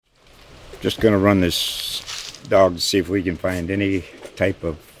Just going to run this dog to see if we can find any type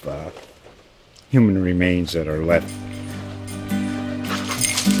of human remains that are left.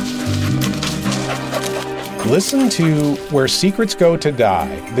 Listen to Where Secrets Go to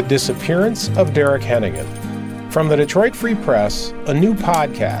Die, The Disappearance of Derek Hennigan. From the Detroit Free Press, a new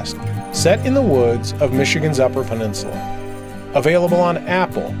podcast set in the woods of Michigan's Upper Peninsula. Available on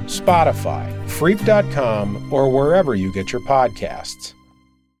Apple, Spotify, Freep.com, or wherever you get your podcasts.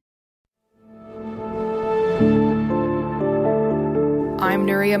 I'm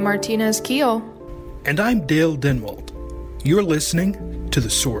Nuria Martinez-Keel. And I'm Dale Denwald. You're listening to The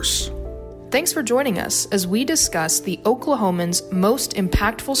Source. Thanks for joining us as we discuss the Oklahoman's most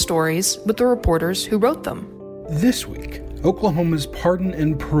impactful stories with the reporters who wrote them. This week, Oklahoma's Pardon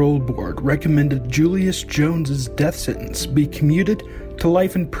and Parole Board recommended Julius Jones's death sentence be commuted to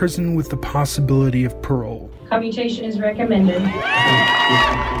life in prison with the possibility of parole. Commutation is recommended.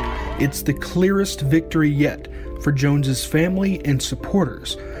 It's the clearest victory yet for Jones's family and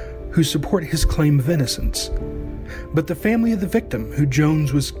supporters who support his claim of innocence. But the family of the victim, who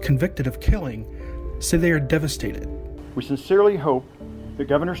Jones was convicted of killing, say they are devastated. We sincerely hope that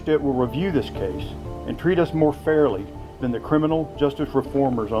Governor Stitt will review this case and treat us more fairly than the criminal justice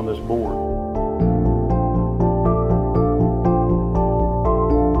reformers on this board.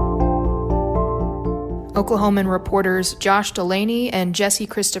 Oklahoman reporters Josh Delaney and Jesse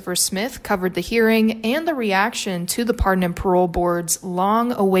Christopher Smith covered the hearing and the reaction to the Pardon and Parole Board's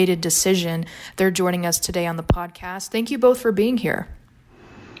long-awaited decision. They're joining us today on the podcast. Thank you both for being here.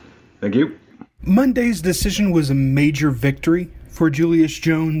 Thank you. Monday's decision was a major victory for Julius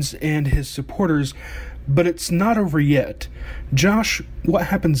Jones and his supporters, but it's not over yet. Josh, what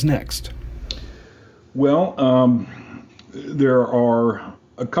happens next? Well, there are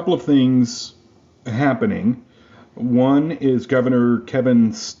a couple of things happening. One is Governor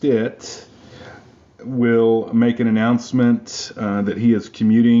Kevin Stitt will make an announcement that he is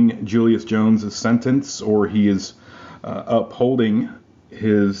commuting Julius Jones' sentence, or he is upholding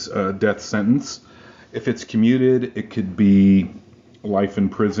his death sentence. If it's commuted, it could be life in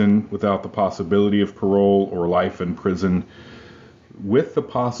prison without the possibility of parole, or life in prison with the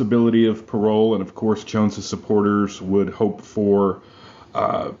possibility of parole. And of course, Jones's supporters would hope for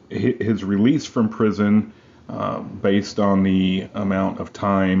his release from prison based on the amount of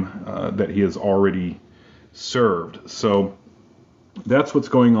time that he has already served. So that's what's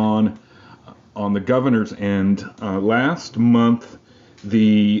going on the governor's end. Last month,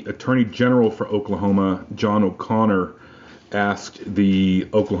 the Attorney General for Oklahoma, John O'Connor, asked the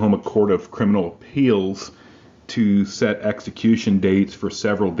Oklahoma Court of Criminal Appeals to set execution dates for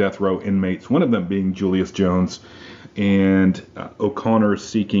several death row inmates, one of them being Julius Jones. And O'Connor is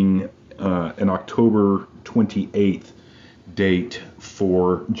seeking an October 28th date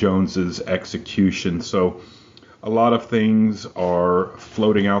for Jones's execution. So a lot of things are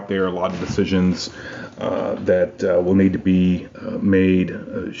floating out there, a lot of decisions that will need to be made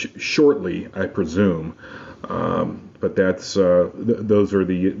shortly, I presume. But that's those are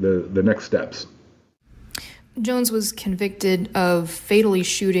the next steps. Jones was convicted of fatally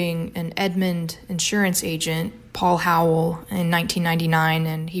shooting an Edmond insurance agent, Paul Howell, in 1999,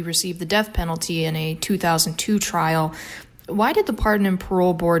 and he received the death penalty in a 2002 trial. Why did the Pardon and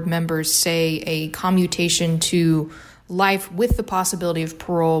Parole Board members say a commutation to life with the possibility of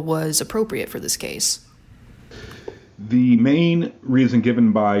parole was appropriate for this case? The main reason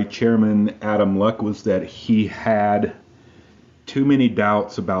given by Chairman Adam Luck was that he had too many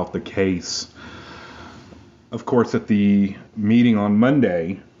doubts about the case. Of course, at the meeting on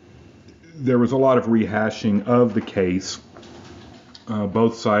Monday, there was a lot of rehashing of the case.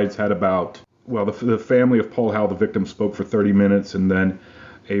 Both sides had the family of Paul Howell, the victim, spoke for 30 minutes, and then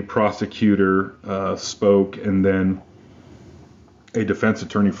a prosecutor spoke, and then a defense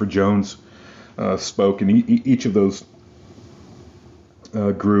attorney for Jones spoke, and each of those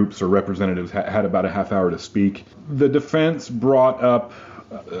groups or representatives had about a half hour to speak. The defense brought up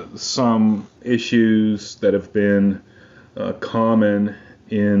some issues that have been common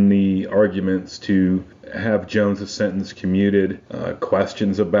in the arguments to have Jones' sentence commuted,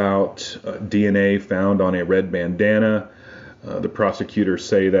 questions about DNA found on a red bandana. The prosecutors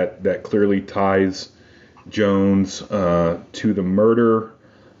say that clearly ties Jones to the murder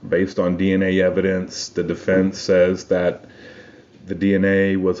based on DNA evidence. The defense says that the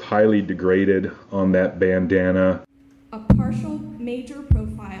DNA was highly degraded on that bandana. A partial major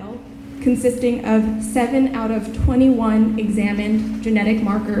profile consisting of 7 out of 21 examined genetic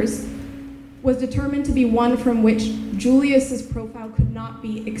markers was determined to be one from which Julius's profile could not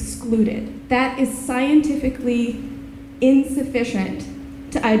be excluded. That is scientifically insufficient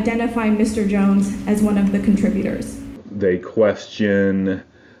to identify Mr. Jones as one of the contributors. They question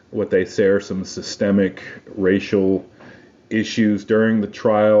what they say are some systemic racial issues during the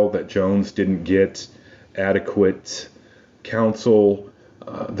trial, that Jones didn't get adequate counsel,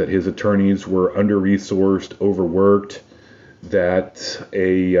 that his attorneys were under-resourced, overworked, that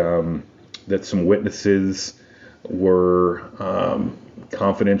some witnesses were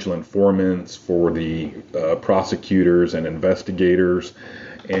confidential informants for the prosecutors and investigators,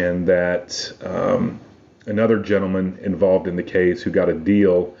 and that another gentleman involved in the case who got a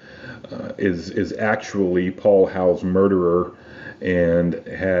deal is actually Paul Howe's murderer and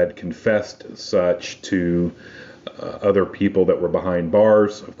had confessed such to other people that were behind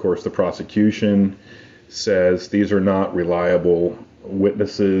bars. Of course, the prosecution says these are not reliable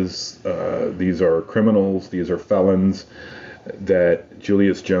witnesses. These are criminals. These are felons. That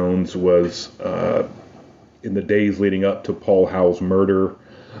Julius Jones was, in the days leading up to Paul Howe's murder,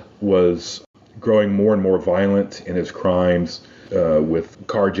 was growing more and more violent in his crimes, with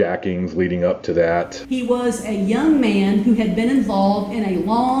carjackings leading up to that. He was a young man who had been involved in a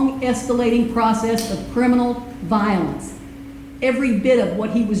long escalating process of criminal violence. Every bit of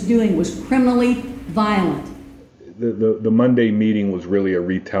what he was doing was criminally violent. The Monday meeting was really a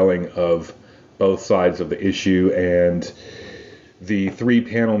retelling of both sides of the issue, and the three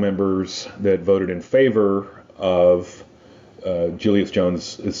panel members that voted in favor of Julius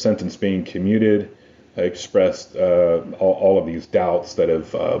Jones' sentence being commuted expressed all of these doubts that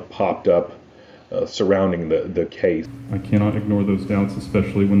have popped up surrounding the case. I cannot ignore those doubts,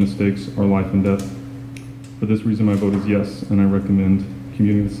 especially when the stakes are life and death. For this reason, my vote is yes, and I recommend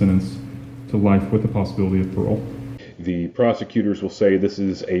commuting the sentence to life with the possibility of parole. The prosecutors will say this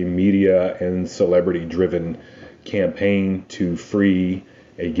is a media and celebrity-driven campaign to free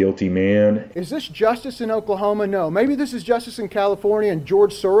a guilty man. Is this justice in Oklahoma? No. Maybe this is justice in California and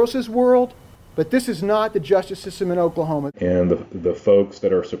George Soros' world, but this is not the justice system in Oklahoma. And the folks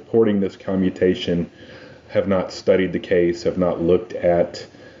that are supporting this commutation have not studied the case, have not looked at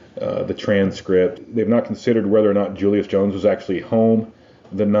the transcript. They've not considered whether or not Julius Jones was actually home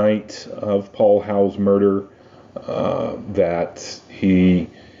the night of Paul Howe's murder, that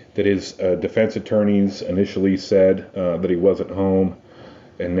his defense attorneys initially said that he wasn't home,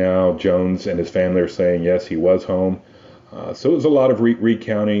 and now Jones and his family are saying yes, he was home. So it was a lot of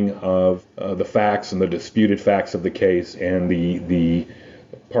recounting of the facts and the disputed facts of the case, and the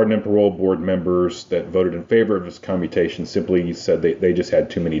Pardon and Parole Board members that voted in favor of his commutation simply said they just had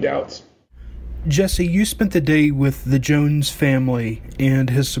too many doubts. Jesse, you spent the day with the Jones family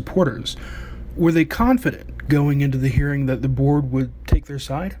and his supporters. Were they confident going into the hearing that the board would take their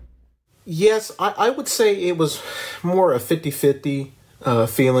side? Yes, I would say it was more a 50-50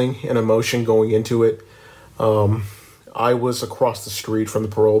 feeling and emotion going into it. I was across the street from the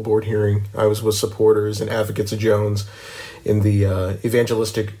parole board hearing. I was with supporters and advocates of Jones in the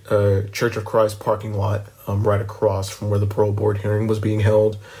Evangelistic Church of Christ parking lot right across from where the parole board hearing was being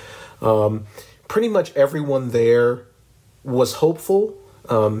held. Pretty much everyone there was hopeful.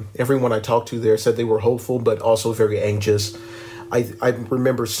 Everyone I talked to there said they were hopeful, but also very anxious. I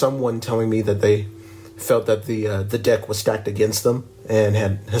remember someone telling me that they felt that the deck was stacked against them and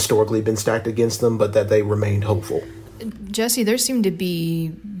had historically been stacked against them, but that they remained hopeful. Jesse, there seemed to be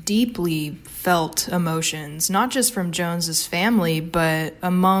deeply felt emotions, not just from Jones's family, but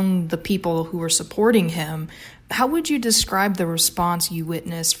among the people who were supporting him. How would you describe the response you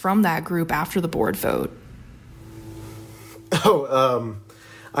witnessed from that group after the board vote?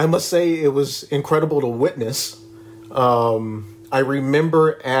 I must say it was incredible to witness. I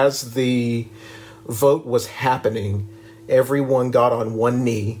remember as the vote was happening, everyone got on one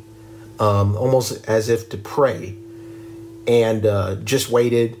knee, almost as if to pray, and just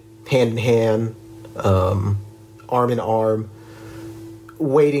waited hand in hand, arm in arm,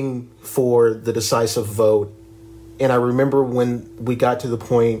 waiting for the decisive vote. And I remember when we got to the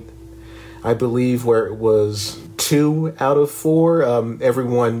point, I believe, where it was 2 out of 4,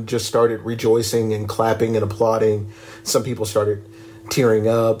 everyone just started rejoicing and clapping and applauding. Some people started tearing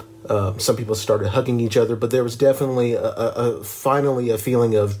up. Some people started hugging each other. But there was definitely finally a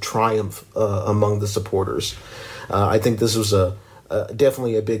feeling of triumph among the supporters. I think this was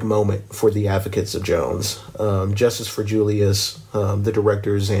definitely a big moment for the advocates of Jones. Justice for Julius, the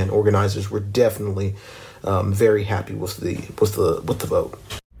directors and organizers were definitely very happy with the vote.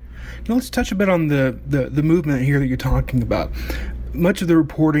 Now let's touch a bit on the movement here that you're talking about. Much of the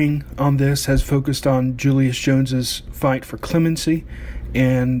reporting on this has focused on Julius Jones's fight for clemency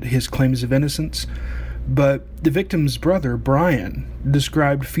and his claims of innocence. But the victim's brother, Brian,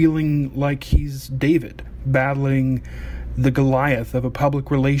 described feeling like he's David, battling the Goliath of a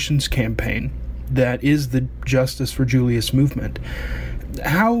public relations campaign that is the Justice for Julius movement.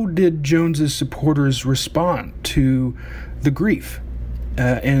 How did Jones's supporters respond to the grief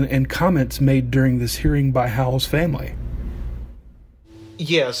and comments made during this hearing by Howell's family?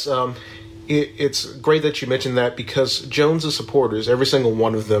 Yes, it's great that you mentioned that, because Jones's supporters, every single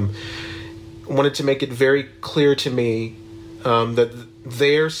one of them, wanted to make it very clear to me that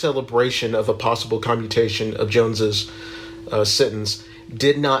their celebration of a possible commutation of Jones's sentence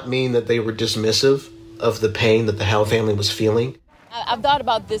did not mean that they were dismissive of the pain that the Howell family was feeling. I've thought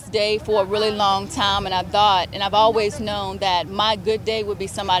about this day for a really long time, and I've always known that my good day would be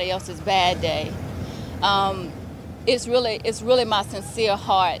somebody else's bad day. It's really my sincere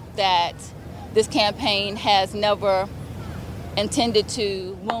heart that this campaign has never intended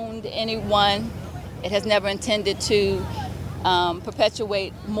to wound anyone. It has never intended to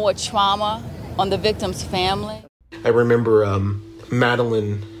perpetuate more trauma on the victim's family. I remember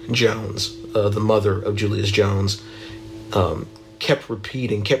Madeline Jones, the mother of Julius Jones, kept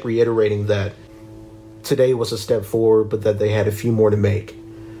reiterating that today was a step forward, but that they had a few more to make.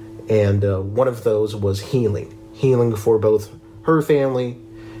 And one of those was healing for both her family,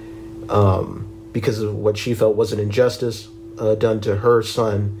 because of what she felt was an injustice done to her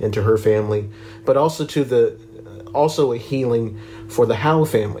son and to her family, but also a healing for the Howell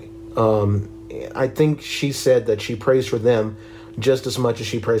family. I think she said that she prays for them just as much as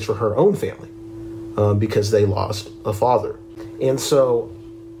she prays for her own family, because they lost a father. And so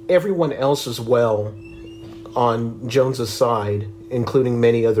everyone else as well on Jones's side, including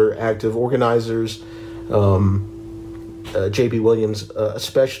many other active organizers, J.B. Williams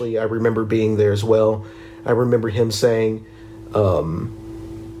especially, I remember being there as well. I remember him saying,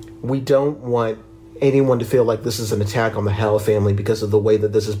 we don't want anyone to feel like this is an attack on the Howell family because of the way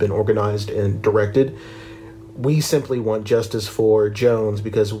that this has been organized and directed. We simply want justice for Jones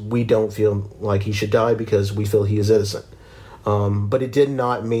because we don't feel like he should die, because we feel he is innocent. But it did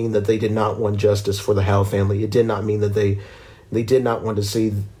not mean that they did not want justice for the Howell family. It did not mean that they did not want to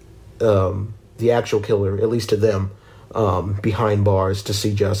see the actual killer, at least to them, behind bars to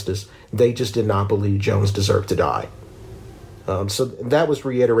see justice. They just did not believe Jones deserved to die. So that was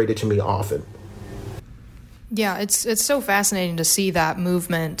reiterated to me often. Yeah, it's so fascinating to see that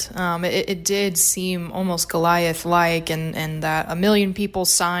movement. It did seem almost Goliath-like, and that 1 million people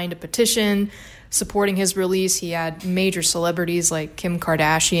signed a petition supporting his release. He had major celebrities like Kim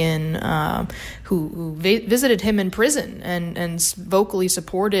Kardashian who visited him in prison and vocally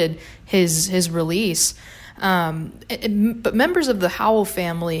supported his release. But members of the Howell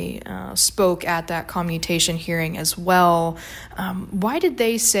family spoke at that commutation hearing as well. Why did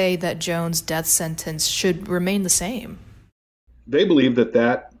they say that Jones' death sentence should remain the same? They believe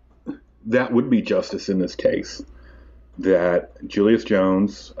that would be justice in this case, that Julius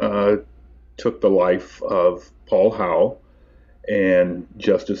Jones took the life of Paul Howell, and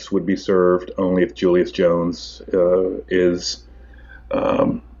justice would be served only if Julius Jones is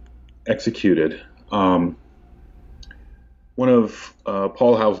executed. One of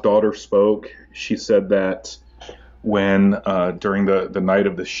Paul Howell's daughters spoke. She said that when during the night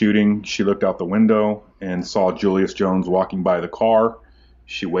of the shooting, she looked out the window and saw Julius Jones walking by the car.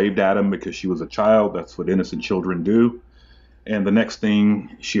 She waved at him because she was a child. That's what innocent children do. And the next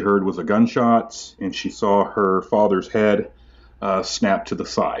thing she heard was a gunshot, and she saw her father's head snap to the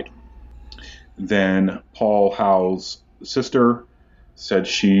side. Then Paul Howell's sister said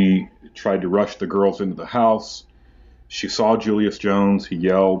she tried to rush the girls into the house. She saw Julius Jones. He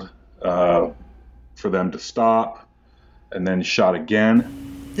yelled for them to stop, and then shot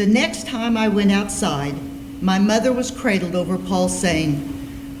again. The next time I went outside, my mother was cradled over Paul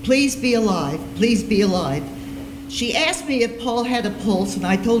saying, "Please be alive, please be alive." She asked me if Paul had a pulse, and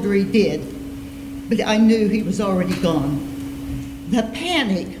I told her he did, but I knew he was already gone. The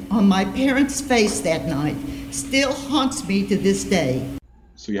panic on my parents' face that night still haunts me to this day.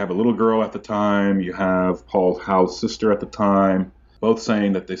 So you have a little girl at the time, you have Paul Howell's sister at the time, both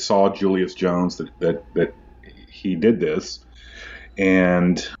saying that they saw Julius Jones, that he did this,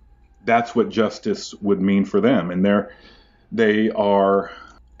 and that's what justice would mean for them. And they are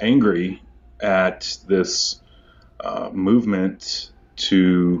angry at this movement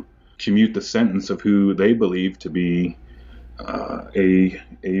to commute the sentence of who they believe to be a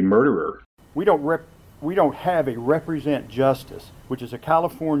murderer. We don't have a represent justice, which is a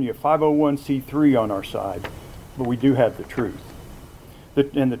California 501c3 on our side, but we do have the truth.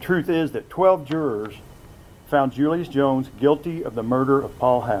 And the truth is that 12 jurors found Julius Jones guilty of the murder of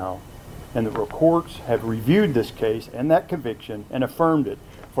Paul Howell, and the courts have reviewed this case and that conviction and affirmed it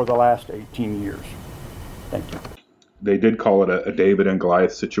for the last 18 years. Thank you. they did call it a David and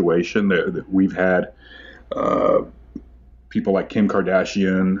Goliath situation. We've had people like Kim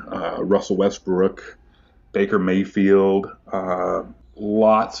Kardashian, Russell Westbrook, Baker Mayfield,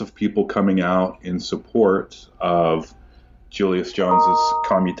 lots of people coming out in support of Julius Jones's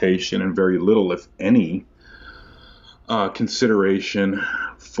commutation, and very little, if any, consideration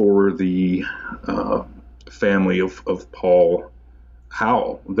for the family of Paul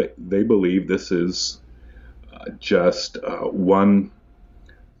Howell. They believe this is just one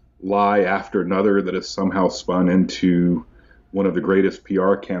lie after another that has somehow spun into one of the greatest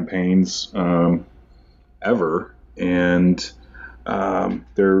PR campaigns ever, and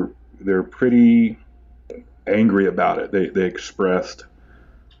they're pretty angry about it. They expressed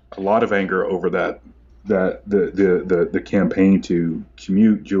a lot of anger over that the campaign to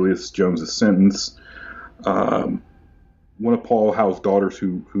commute Julius Jones's sentence. One of Paul Howell's daughters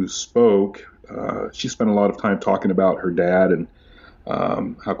who spoke, she spent a lot of time talking about her dad and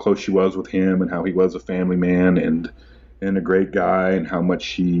how close she was with him and how he was a family man and a great guy, and how much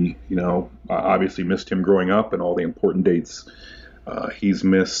she, obviously missed him growing up and all the important dates he's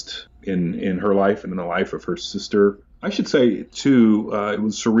missed in her life and in the life of her sister. I should say, too, it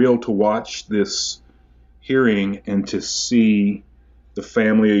was surreal to watch this hearing and to see the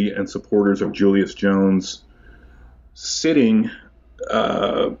family and supporters of Julius Jones sitting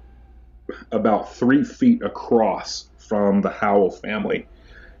about 3 feet across from the Howell family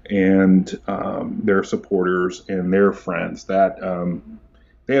and their supporters and their friends. That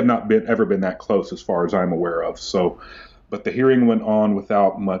they have not ever been that close, as far as I'm aware of. So, but the hearing went on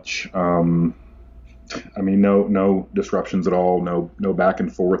without much. No disruptions at all. No back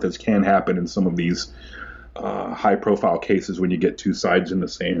and forth, as can happen in some of these high-profile cases when you get two sides in the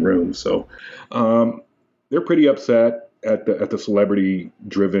same room. So they're pretty upset at the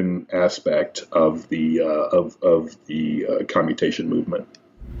celebrity-driven aspect of the commutation movement.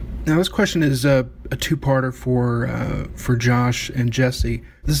 Now, this question is a two-parter for Josh and Jesse.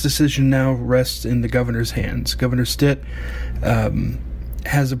 This decision now rests in the governor's hands. Governor Stitt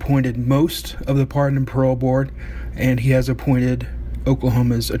has appointed most of the Pardon and Parole Board, and he has appointed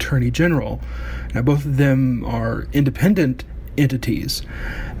Oklahoma's Attorney General. Now, both of them are independent entities,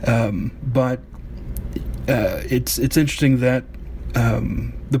 but it's interesting that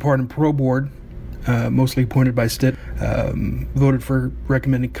the Pardon and Parole Board, mostly appointed by Stitt, voted for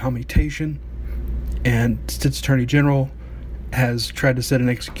recommending commutation, and Stitt's Attorney General has tried to set an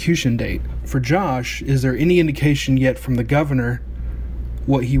execution date. For Josh, is there any indication yet from the governor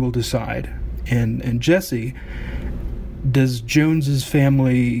what he will decide? And Jesse, does Jones's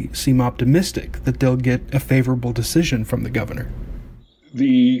family seem optimistic that they'll get a favorable decision from the governor?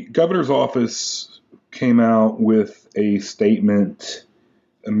 The governor's office came out with a statement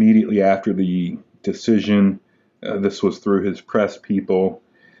immediately after the decision. This was through his press people,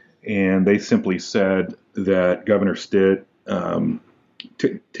 and they simply said that Governor Stitt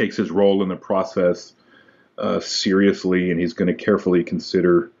takes his role in the process seriously, and he's going to carefully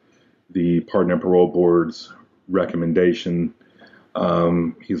consider the Pardon and Parole Board's recommendation.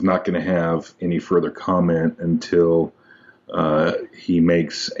 He's not going to have any further comment until he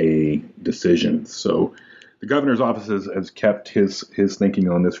makes a decision. So the governor's office has kept his thinking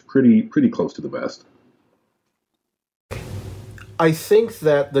on this pretty close to the vest. I think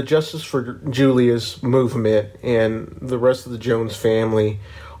that the Justice for Julius movement and the rest of the Jones family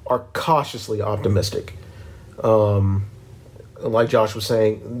are cautiously optimistic. Like Josh was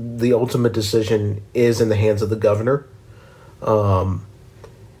saying, the ultimate decision is in the hands of the governor. I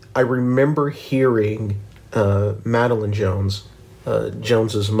remember hearing Madeline Jones,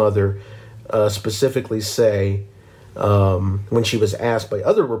 Jones's mother, specifically say, when she was asked by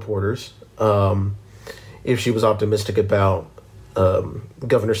other reporters if she was optimistic about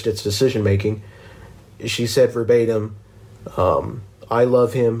Governor Stitt's decision-making, she said verbatim, I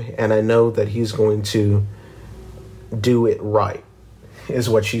love him and I know that he's going to do it right, is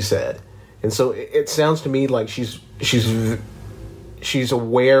what she said. And so it sounds to me like she's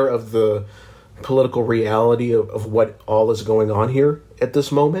aware of the political reality of what all is going on here at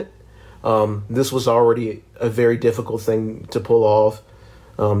this moment. This was already a very difficult thing to pull off,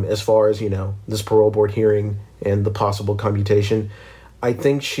 as far as, this parole board hearing and the possible commutation. I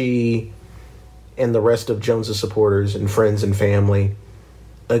think she and the rest of Jones's supporters and friends and family,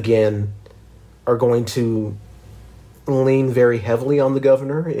 again, are going to lean very heavily on the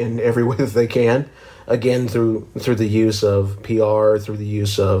governor in every way that they can, again, through the use of PR, through the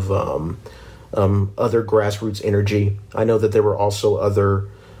use of other grassroots energy. I know that there were also other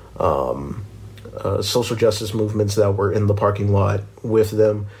social justice movements that were in the parking lot with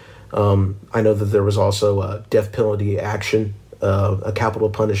them. I know that there was also a death penalty action, a capital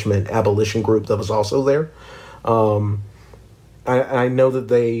punishment abolition group that was also there. I know that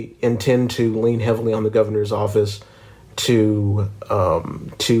they intend to lean heavily on the governor's office to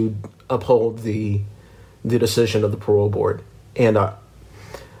uphold the decision of the parole board. And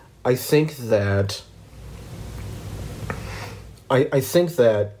I think that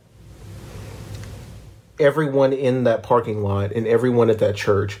everyone in that parking lot and everyone at that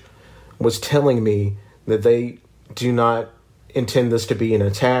church was telling me that they do not intend this to be an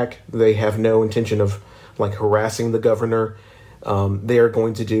attack. They have no intention of harassing the governor. They are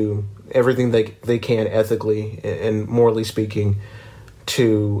going to do everything they can ethically and morally speaking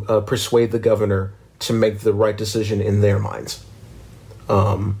to persuade the governor to make the right decision in their minds.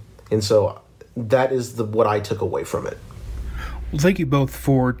 And so that is what I took away from it. Well, thank you both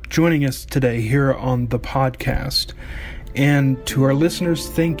for joining us today here on the podcast. And to our listeners,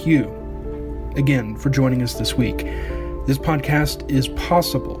 thank you again for joining us this week. This podcast is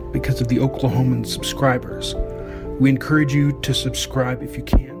possible because of the Oklahoman subscribers. We encourage you to subscribe if you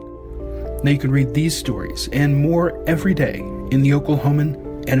can. Now you can read these stories and more every day in the Oklahoman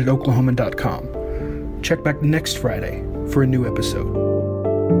and at oklahoman.com. Check back next Friday for a new episode.